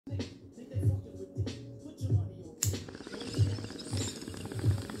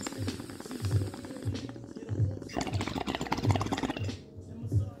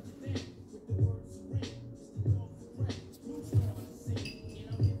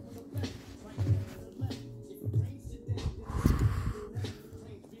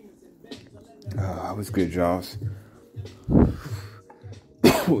What's good, Jaws?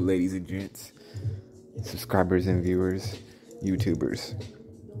 Ladies and gents, subscribers and viewers, YouTubers.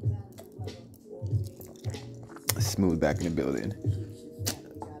 Smooth back in the building.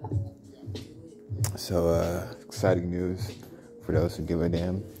 So, exciting news for those who give a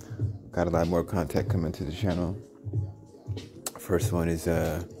damn. Got a lot more content coming to the channel. First one is,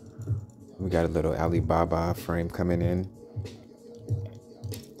 we got a little Alibaba frame coming in.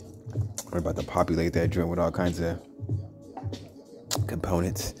 We're about to populate that joint with all kinds of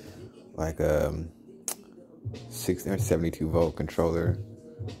components, like 72 volt controller,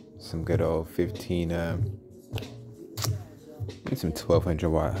 some good old 15 and some 1200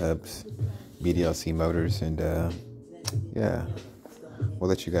 watt hubs, BDLC motors, and yeah, we'll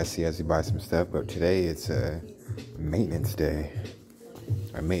let you guys see as we buy some stuff. But today it's maintenance day,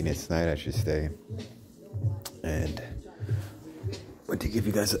 or maintenance night I should say, and but to give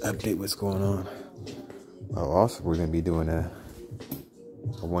you guys an update what's going on. Oh, also we're gonna be doing a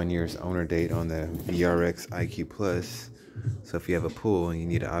 1 year's owner date on the VRX IQ Plus. So if you have a pool and you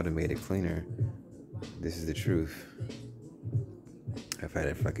need an automated cleaner, this is the truth. I've had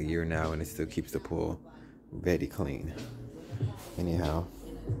it for like a year now and it still keeps the pool very clean. Anyhow.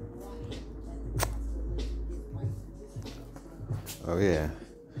 Oh yeah,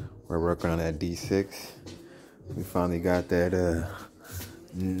 we're working on that D6. We finally got that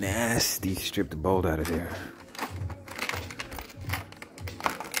nasty stripped bolt out of there.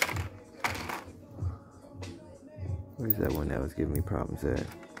 Where's that one that was giving me problems at?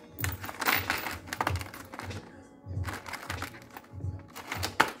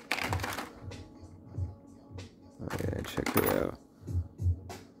 Oh yeah, check her out.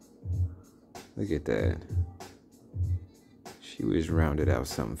 Look at that. She was rounded out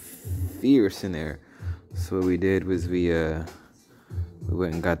something fierce in there. So what we did was we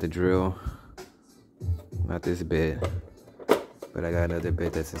went and got the drill. Not this bit, but I got another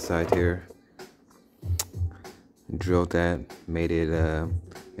bit that's inside here. Drilled that, made it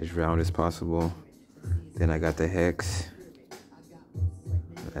as round as possible. Then I got the hex.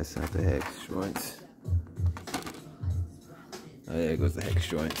 That's not the hex joints. Oh, there goes the hex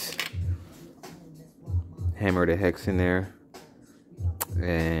joints. Hammered the hex in there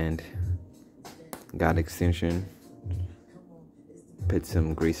and got extension. Put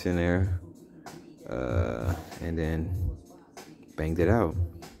some grease in there, and then banged it out.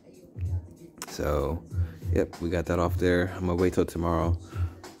 So yep, we got that off there. I'm gonna wait till tomorrow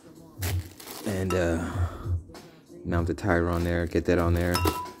and mount the tire on there, get that on there.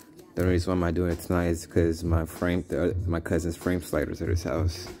 The only reason why I'm not doing it tonight is because my cousin's frame sliders at his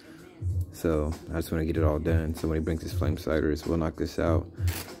house. So I just want to get it all done. So when he brings his flame sliders, we'll knock this out.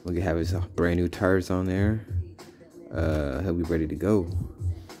 We'll have his brand new tires on there. He'll be ready to go.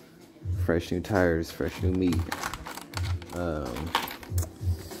 Fresh new tires, fresh new meat.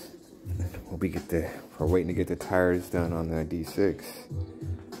 We're waiting to get the tires done on the D6.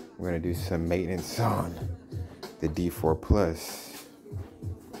 We're gonna do some maintenance on the D4 Plus.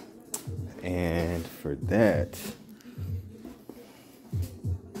 And for that,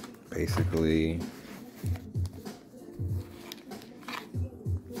 basically,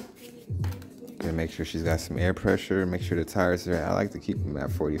 gonna make sure she's got some air pressure, make sure the tires are, I like to keep them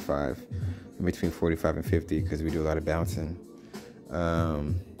at 45, in between 45 and 50, because we do a lot of bouncing.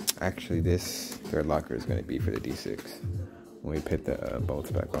 Actually, this third locker is going to be for the D6 when we put the bolts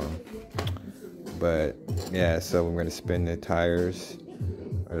back on. But yeah, so we're going to spin the tires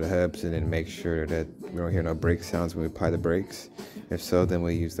or the hubs and then make sure that we don't hear no brake sounds when we apply the brakes. If so, then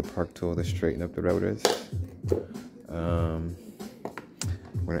we'll use the park tool to straighten up the rotors. We're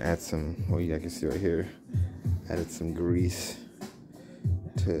going to add some, well, yeah, I can see right here, added some grease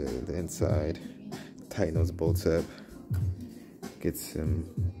to the inside, tighten those bolts up. Get some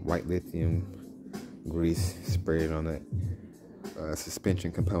white lithium grease sprayed on the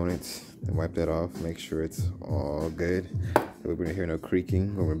suspension components and wipe that off. Make sure it's all good. We're gonna hear no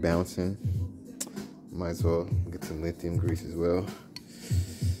creaking when we're bouncing. Might as well get some lithium grease as well.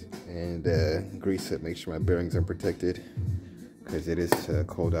 And grease it, make sure my bearings are protected, because it is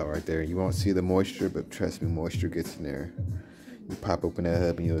cold out right there. You won't see the moisture, but trust me, moisture gets in there. You pop open that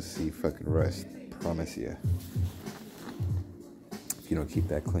hub and you'll see fucking rust. Promise you. You don't keep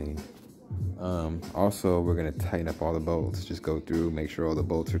that clean. Also, we're gonna tighten up all the bolts. Just go through, make sure all the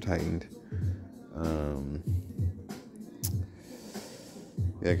bolts are tightened.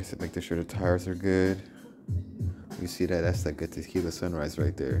 Yeah, I guess make sure the tires are good. You see that? That's that good tequila sunrise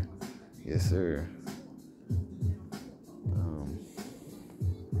right there. Yes, sir.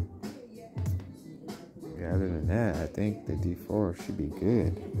 Yeah, other than that, I think the D4 should be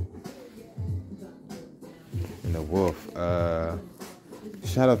good. the Wolf.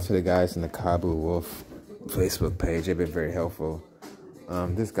 Shout out to the guys in the Kaabo Wolf Facebook page. They've been very helpful.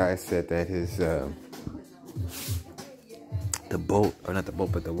 This guy said that his the bolt, or not the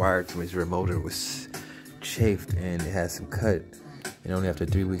bolt, but the wire to his rear motor was chafed and it had some cut. And only after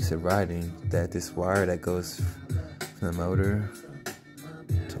 3 weeks of riding, that this wire that goes from the motor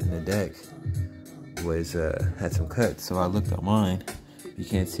to the deck was had some cuts. So I looked online. You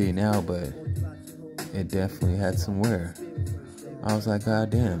can't see it now, but it definitely had some wear. I was like, God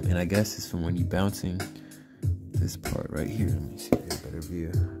damn. And I guess it's from when you bouncing this part right here. Let me see, get a better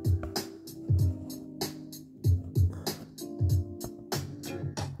view.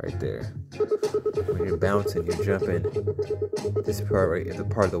 Right there. When you're bouncing, you're jumping. This part right, the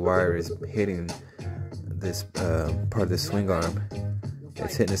part of the wire is hitting this part of the swing arm.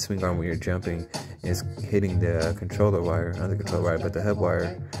 It's hitting the swing arm when you're jumping. It's hitting the controller wire, not the controller wire, but the hub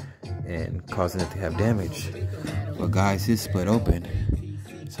wire, and causing it to have damage. Well, guys, it split open.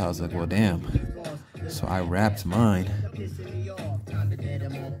 So I was like, well, damn. So I wrapped mine.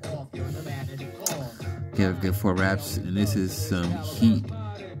 Give 4 wraps, and this is some heat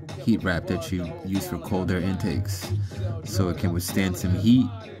wrap that you use for cold air intakes, so it can withstand some heat,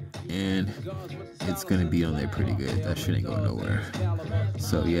 and it's gonna be on there pretty good. That shit ain't going nowhere.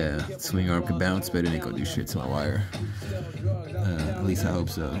 So yeah, swing arm can bounce, but it ain't gonna do shit to my wire. At least I hope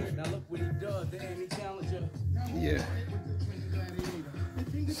so. Yeah.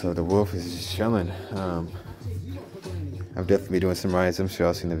 So the Wolf is just chilling. I've definitely been doing some rides. I'm sure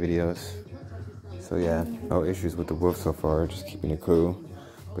y'all seen the videos. So yeah, no issues with the Wolf so far. Just keeping it cool.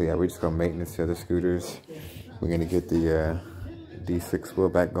 But yeah, we're just gonna maintenance the other scooters. We're gonna get the D6 wheel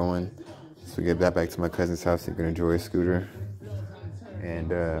back going. So we get that back to my cousin's house. He can enjoy his scooter.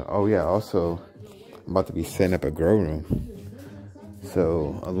 And oh yeah, also I'm about to be setting up a grow room.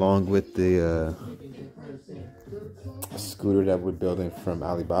 So along with the scooter that we're building from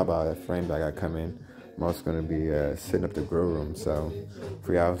Alibaba, that frame that I got coming, I'm also gonna be setting up the grow room. So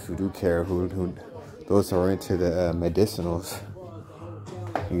for y'all who do care, who those who are into the medicinals,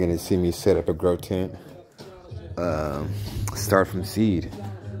 you're gonna see me set up a grow tent. Start from seed.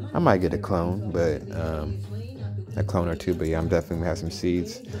 I might get a clone, but a clone or two. But yeah, I'm definitely gonna have some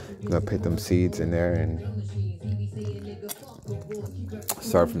seeds. I'm gonna put them seeds in there and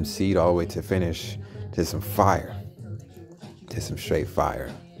start from seed all the way to finish to some fire, to some straight fire.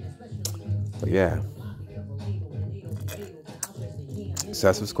 But yeah, so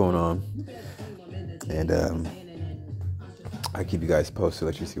that's what's going on, and I'll keep you guys posted,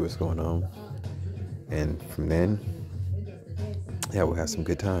 let you see what's going on, and from then, yeah, we'll have some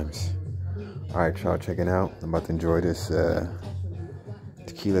good times. All right, y'all, checking out. I'm about to enjoy this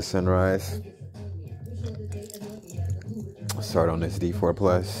tequila sunrise. Start on this D4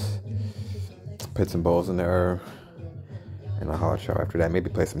 Plus. Put some bowls in there, and I'll holler at y'all after that. Maybe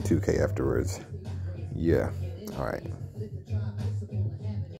play some 2K afterwards. Yeah. All right.